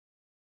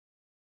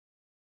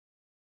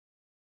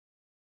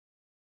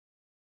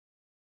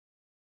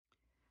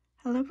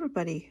Hello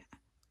everybody,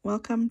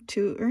 welcome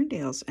to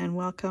Erndale's and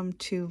welcome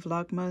to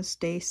Vlogmas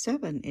Day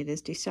 7. It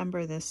is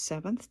December the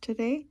 7th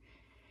today,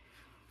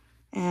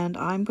 and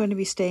I'm going to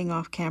be staying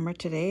off camera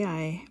today.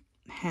 I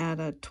had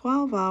a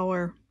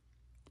 12-hour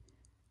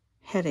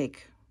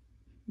headache,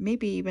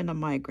 maybe even a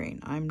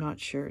migraine. I'm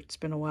not sure. It's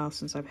been a while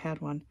since I've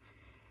had one,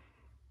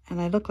 and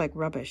I look like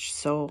rubbish,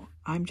 so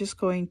I'm just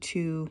going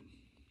to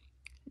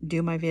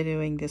do my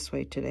videoing this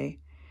way today.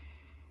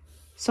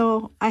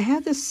 So I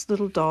had this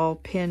little doll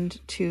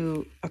pinned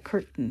to a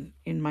curtain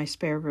in my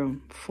spare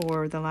room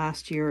for the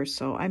last year or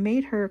so. I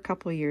made her a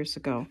couple of years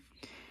ago,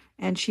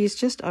 and she's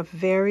just a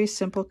very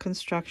simple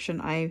construction.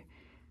 I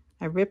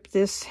ripped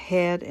this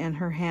head and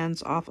her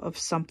hands off of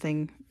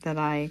something that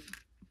I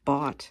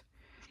bought,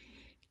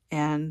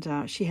 and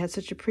she had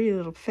such a pretty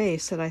little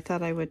face that I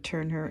thought I would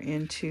turn her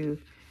into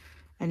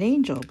an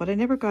angel, but I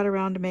never got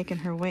around to making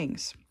her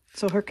wings.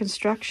 So her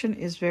construction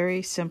is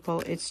very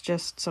simple. It's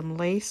just some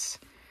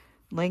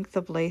length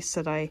of lace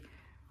that I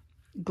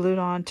glued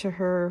onto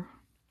her.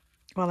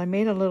 Well, I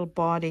made a little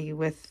body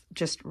with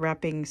just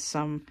wrapping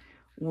some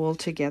wool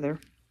together,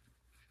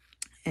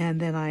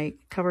 and then I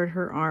covered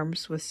her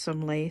arms with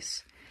some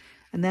lace,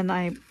 and then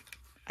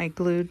I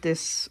glued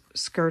this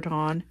skirt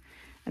on,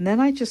 and then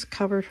I just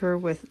covered her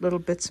with little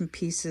bits and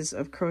pieces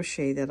of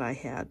crochet that I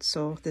had.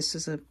 So this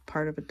is a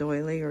part of a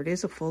doily, or it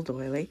is a full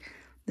doily.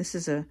 This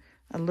is a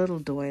little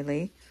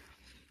doily,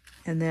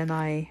 and then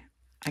I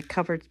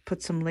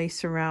put some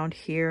lace around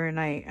here, and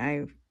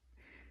I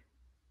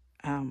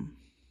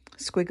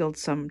squiggled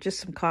some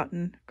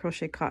cotton,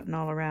 crochet cotton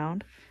all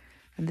around.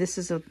 And this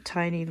is a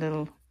tiny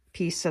little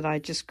piece that I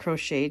just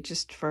crocheted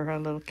just for her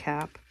little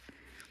cap.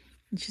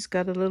 And she's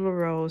got a little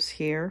rose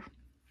here.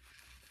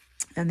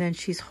 And then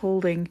she's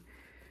holding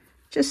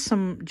just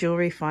some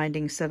jewelry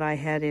findings that I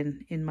had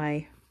in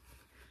my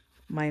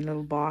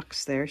little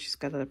box there. She's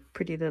got a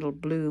pretty little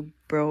blue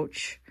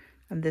brooch.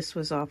 And this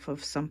was off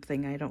of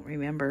something, I don't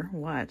remember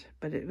what,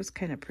 but it was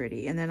kind of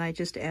pretty. And then I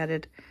just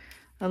added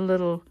a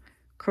little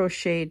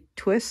crocheted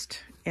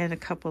twist and a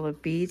couple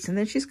of beads. And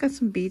then she's got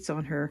some beads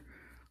on her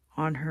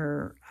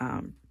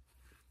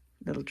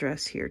little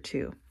dress here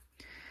too.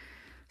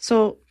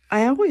 So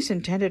I always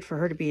intended for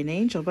her to be an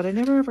angel, but I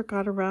never ever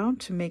got around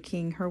to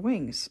making her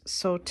wings.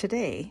 So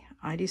today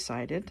I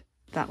decided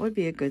that would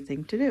be a good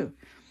thing to do.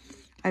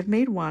 I've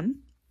made one.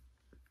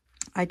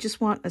 I just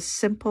want a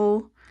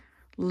simple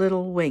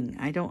little wing.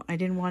 I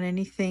didn't want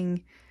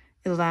anything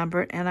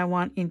elaborate, and I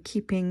want in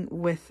keeping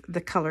with the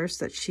colors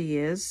that she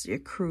is,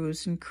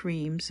 crews and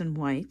creams and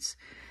whites.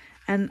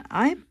 And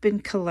I've been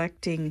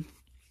collecting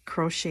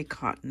crochet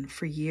cotton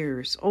for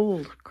years,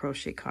 old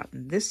crochet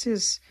cotton. This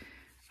is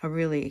a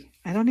really,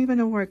 I don't even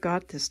know where I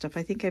got this stuff.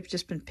 I think I've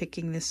just been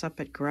picking this up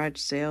at garage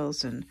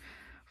sales and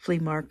flea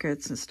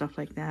markets and stuff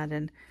like that.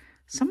 And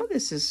some of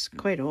this is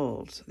quite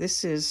old.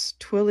 This is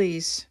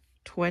Twillie's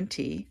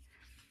 20.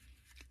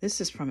 This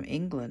is from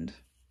England.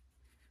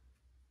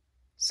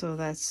 So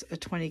that's a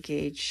 20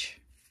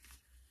 gauge.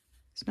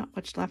 There's not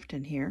much left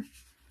in here,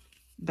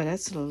 but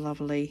that's a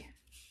lovely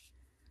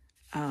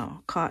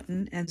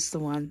cotton, and it's the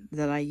one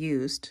that I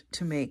used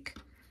to make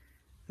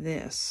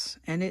this.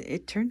 And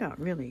it turned out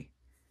really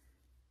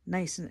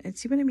nice. And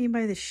see what I mean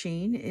by the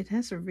sheen? It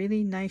has a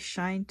really nice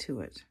shine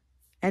to it.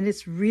 And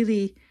it's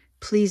really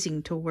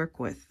pleasing to work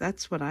with.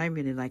 That's what I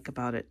really like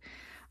about it.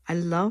 I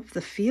love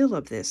the feel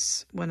of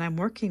this when I'm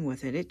working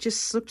with it. It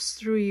just slips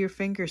through your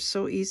fingers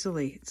so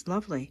easily. It's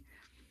lovely.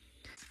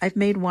 I've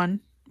made one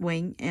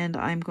wing, and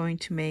I'm going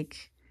to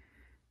make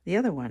the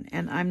other one.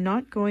 And I'm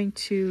not going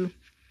to,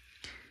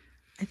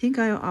 I think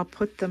I'll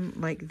put them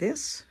like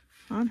this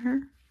on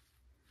her.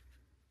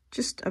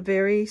 Just a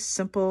very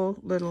simple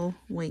little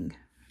wing.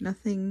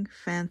 Nothing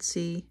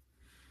fancy.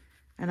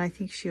 And I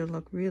think she'll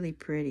look really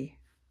pretty.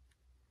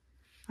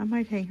 I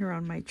might hang her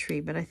on my tree,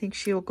 but I think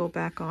she'll go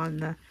back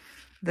on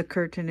the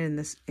curtain in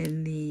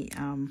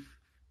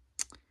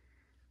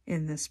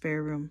the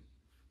spare room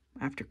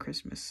after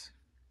Christmas.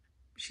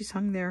 She's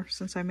hung there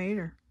since I made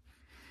her.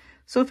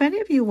 So if any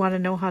of you want to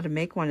know how to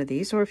make one of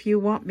these, or if you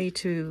want me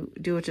to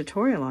do a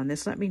tutorial on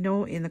this, let me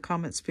know in the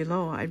comments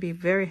below. I'd be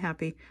very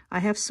happy. I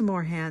have some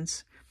more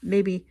hands,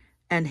 maybe,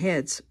 and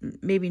heads,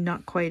 maybe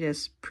not quite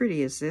as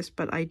pretty as this,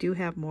 but I do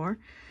have more.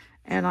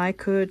 And I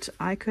could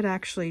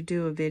actually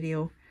do a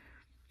video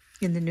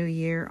in the new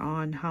year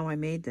on how I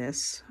made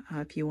this.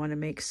 If you want to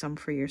make some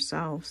for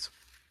yourselves,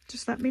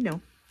 just let me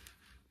know.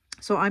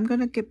 So I'm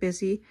going to get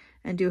busy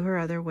and do her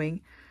other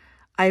wing.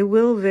 I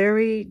will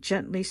very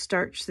gently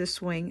starch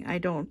this wing. I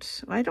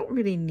don't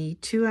really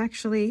need to,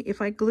 actually.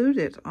 If I glued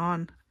it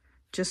on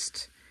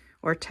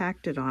or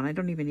tacked it on, I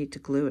don't even need to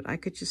glue it. I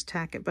could just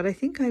tack it, but I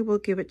think I will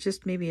give it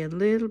just maybe a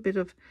little bit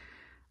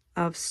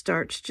of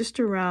starch just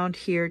around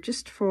here,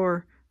 just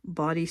for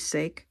body's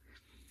sake.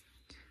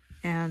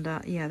 And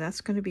yeah,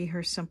 that's going to be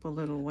her simple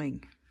little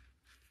wing.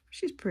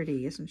 She's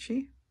pretty, isn't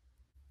she?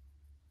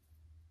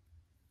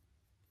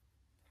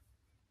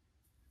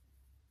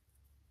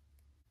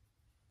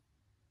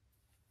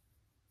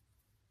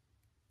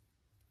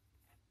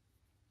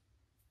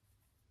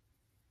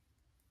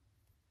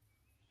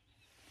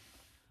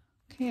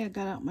 Okay, I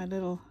got out my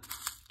little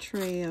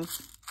tray of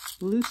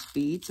loose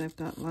beads. I've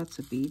got lots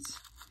of beads.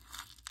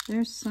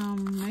 There's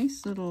some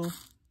nice little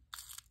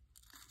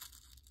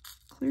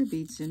clear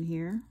beads in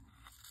here.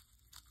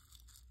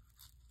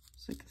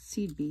 It's like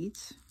seed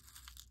beads.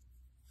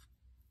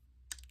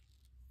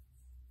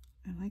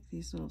 I like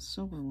these little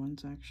silver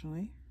ones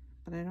actually,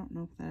 but I don't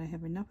know if I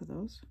have enough of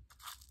those.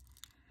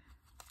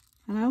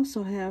 And I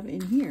also have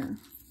in here,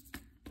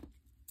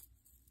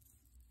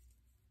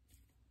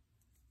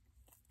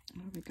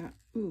 what have we got?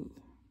 Ooh,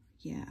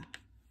 yeah.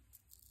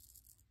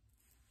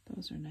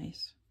 Those are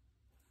nice.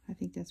 I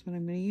think that's what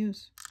I'm going to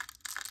use.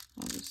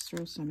 I'll just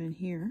throw some in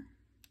here.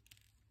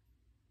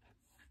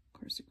 Of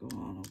course, it go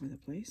all over the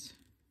place.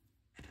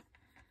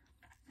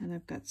 And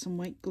I've got some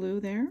white glue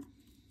there.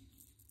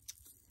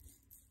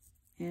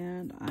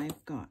 And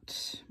I've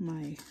got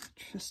my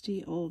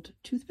trusty old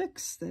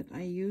toothpicks that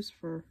I use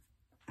for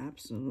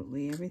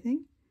absolutely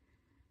everything.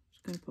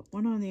 Just going to put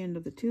one on the end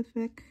of the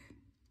toothpick.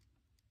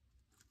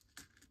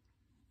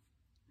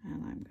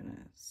 And I'm going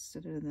to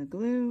set it in the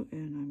glue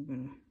and I'm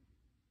going to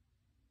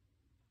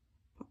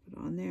pop it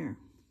on there.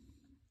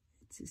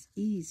 It's as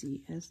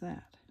easy as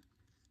that.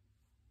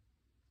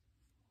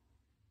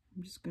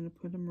 I'm just going to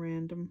put them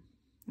random.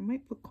 I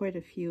might put quite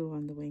a few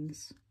on the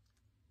wings.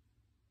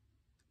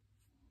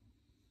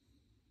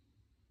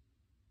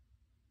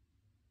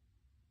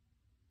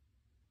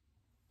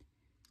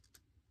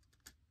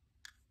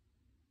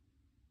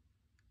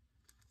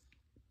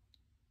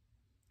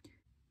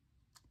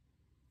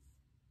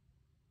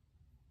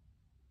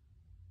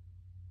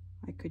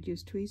 I could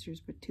use tweezers,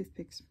 but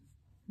toothpicks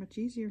much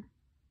easier.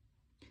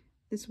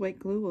 This white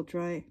glue will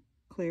dry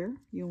clear.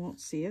 You won't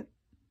see it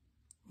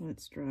when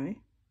it's dry.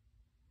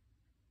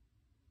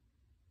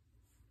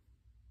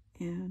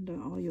 And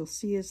all you'll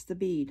see is the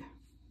bead.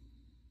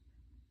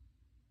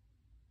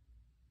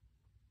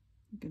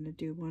 I'm going to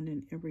do one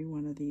in every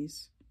one of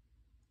these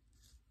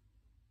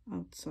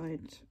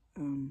outside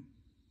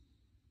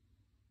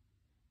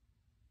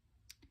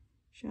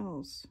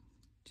shells,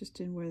 just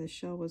in where the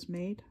shell was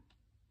made,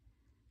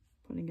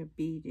 putting a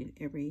bead in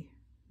every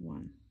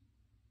one.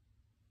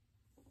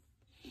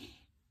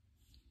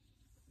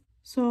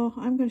 So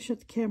I'm going to shut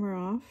the camera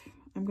off.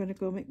 I'm going to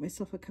go make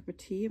myself a cup of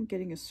tea. I'm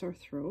getting a sore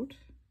throat.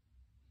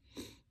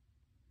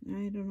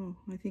 I don't know.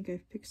 I think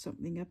I've picked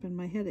something up and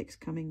my headache's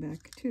coming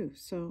back too.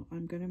 So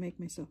I'm going to make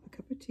myself a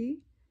cup of tea.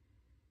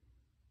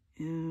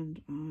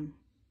 And I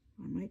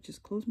might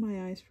just close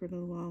my eyes for a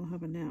little while and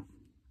have a nap.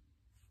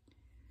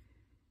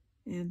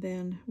 And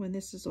then when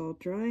this is all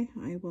dry,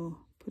 I will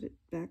put it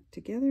back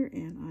together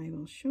and I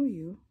will show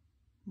you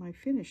my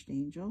finished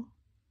angel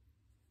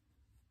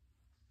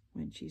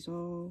when she's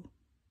all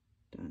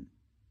done.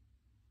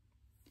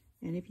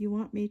 And if you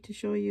want me to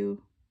show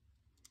you,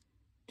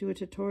 do a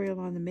tutorial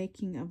on the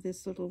making of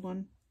this little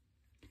one,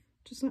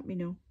 just let me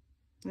know.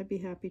 I'd be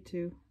happy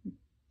to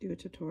do a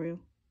tutorial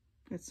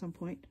at some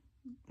point.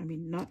 I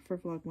mean, not for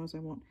Vlogmas, I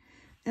won't.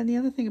 And the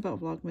other thing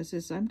about Vlogmas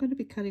is I'm going to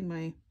be cutting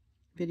my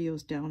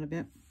videos down a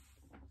bit.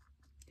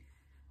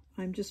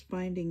 I'm just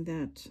finding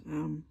that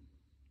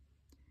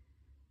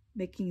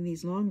making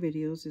these long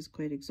videos is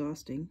quite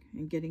exhausting,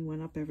 and getting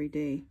one up every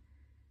day.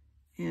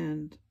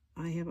 And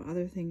I have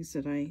other things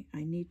that I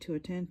need to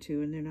attend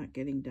to, and they're not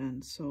getting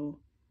done. So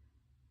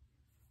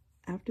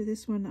after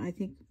this one, I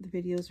think the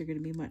videos are going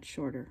to be much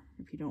shorter,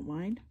 if you don't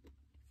mind.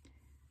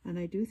 And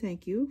I do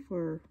thank you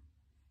for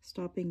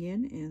stopping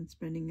in and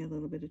spending a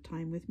little bit of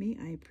time with me.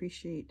 I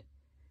appreciate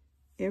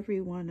every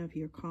one of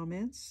your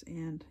comments,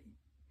 and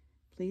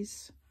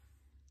please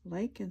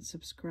like and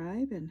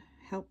subscribe and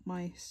help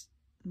my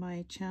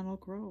channel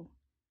grow.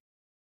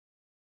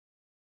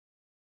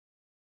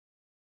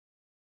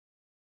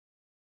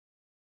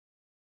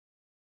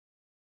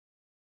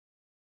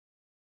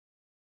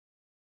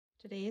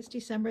 Today is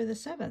December the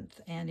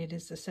 7th, and it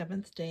is the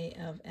 7th day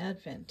of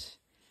Advent.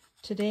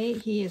 Today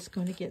he is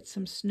going to get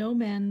some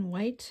snowman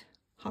white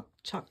hot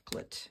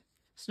chocolate,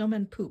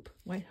 snowman poop,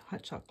 white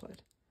hot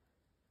chocolate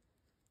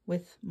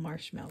with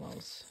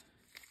marshmallows.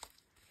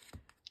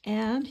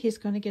 And he's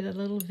going to get a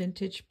little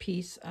vintage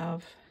piece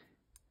of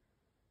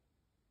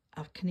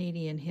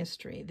Canadian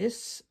history.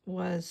 This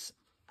was,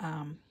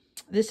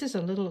 this is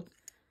a little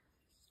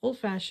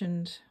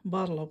old-fashioned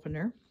bottle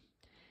opener.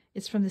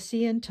 It's from the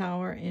CN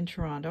Tower in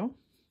Toronto,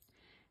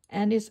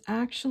 and is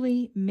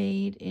actually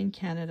made in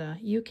Canada.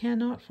 You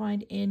cannot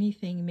find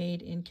anything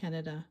made in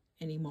Canada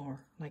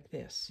anymore like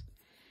this.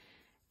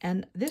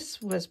 And this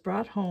was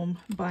brought home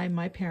by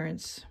my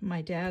parents.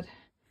 My dad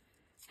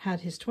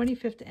had his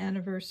 25th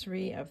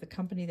anniversary of the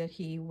company that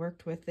he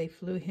worked with. They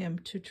flew him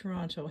to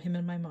Toronto, him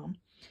and my mom.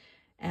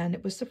 And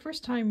it was the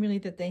first time really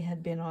that they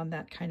had been on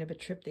that kind of a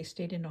trip. They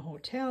stayed in a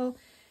hotel,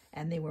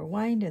 and they were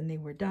wined and they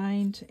were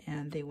dined,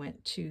 and they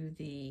went to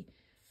the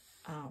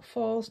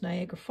falls,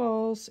 Niagara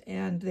Falls,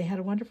 and they had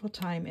a wonderful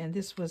time. And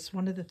this was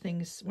one of the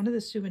things, one of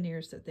the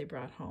souvenirs that they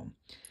brought home.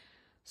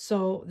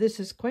 So this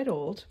is quite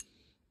old,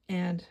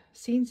 and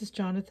seeing as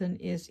Jonathan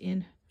is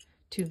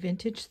into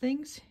vintage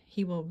things,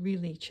 he will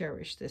really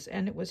cherish this.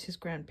 And it was his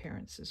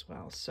grandparents as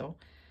well. So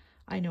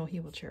I know he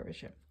will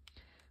cherish it.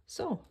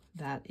 So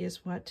that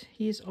is what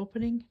he is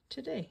opening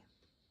today.